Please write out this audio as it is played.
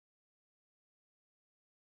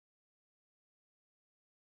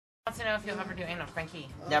Wants to know if you'll ever do anal, Frankie.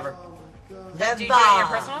 Never. Never. Do you do it in your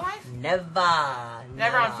personal life? Never.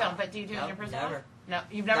 Never on film, but do you do it in your personal life? No.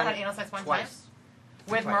 You've never had anal sex one time?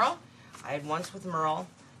 With Merle? I had once with Merle,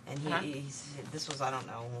 and he said, this was, I don't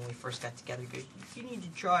know, when we first got together, he goes, you need to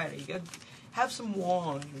try it. You go, have some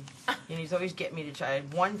wine. And he's always getting me to try it.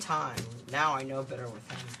 One time, now I know better with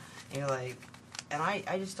him. And you're like, and I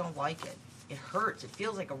just don't like it. It hurts. It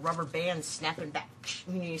feels like a rubber band snapping back.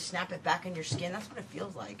 When you snap it back on your skin, that's what it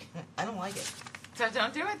feels like. I don't like it. So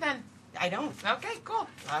don't do it then. I don't. Okay, cool.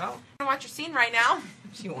 I don't. I'm watch your scene right now.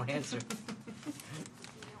 She won't answer.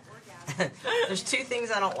 There's two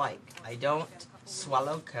things I don't like. I don't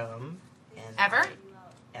swallow cum. And Ever?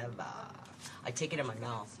 Ever. I take it in my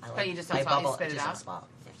mouth. But you just don't swallow, you spit it out?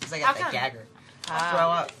 Because I got that gagger. I'll throw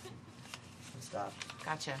up and stuff.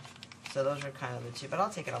 Gotcha. So those are kind of the two. But I'll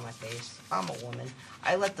take it on my face. I'm a woman.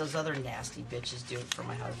 I let those other nasty bitches do it for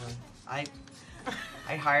my husband. I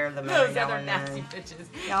hire them every now and then. Those other nasty bitches.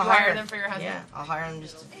 Yeah, you hire them for your husband? Yeah, I'll hire him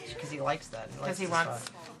just because he likes that. Because he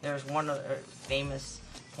wants. There's one other famous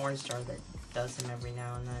porn star that does him every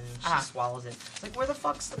now and then. She swallows it. It's like, where the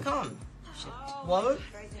fuck's the cum? What?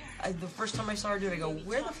 The first time I saw her do it, I go,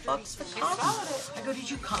 where the fuck's the cum? I go,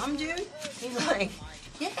 did you cum, dude? He's like,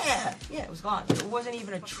 yeah, it was gone. There wasn't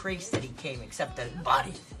even a trace that he came, except that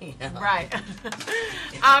body. You know? Right.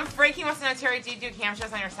 Frankie wants to know, Terry, do you do cam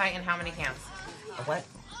shows on your site, and how many cams? What?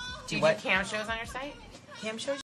 Do you do cam shows on your site? Cam shows?